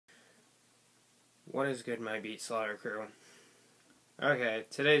What is good, my Beat Slaughter crew? Okay,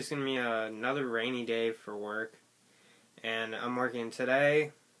 today's gonna be another rainy day for work, and I'm working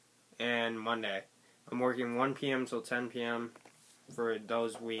today and Monday. I'm working 1 p.m. till 10 p.m. for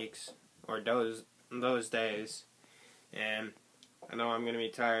those weeks, or those days, and I know I'm gonna be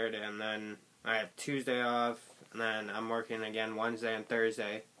tired, and then I have Tuesday off, and then I'm working again Wednesday and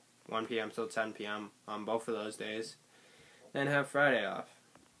Thursday, 1 p.m. till 10 p.m. on both of those days, then have Friday off,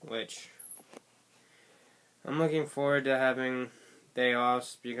 which I'm looking forward to having day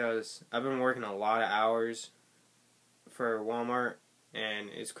offs because I've been working a lot of hours for Walmart, and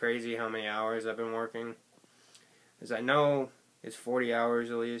it's crazy how many hours I've been working. As I know it's 40 hours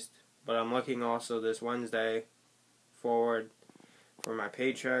at least, but I'm looking also this Wednesday forward for my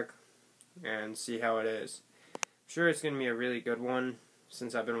paycheck and see how it is. I'm sure it's going to be a really good one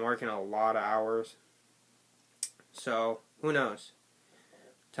since I've been working a lot of hours. So, who knows?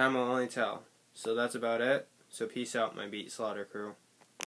 Time will only tell. So that's about it. So peace out, my Beat Slaughter crew.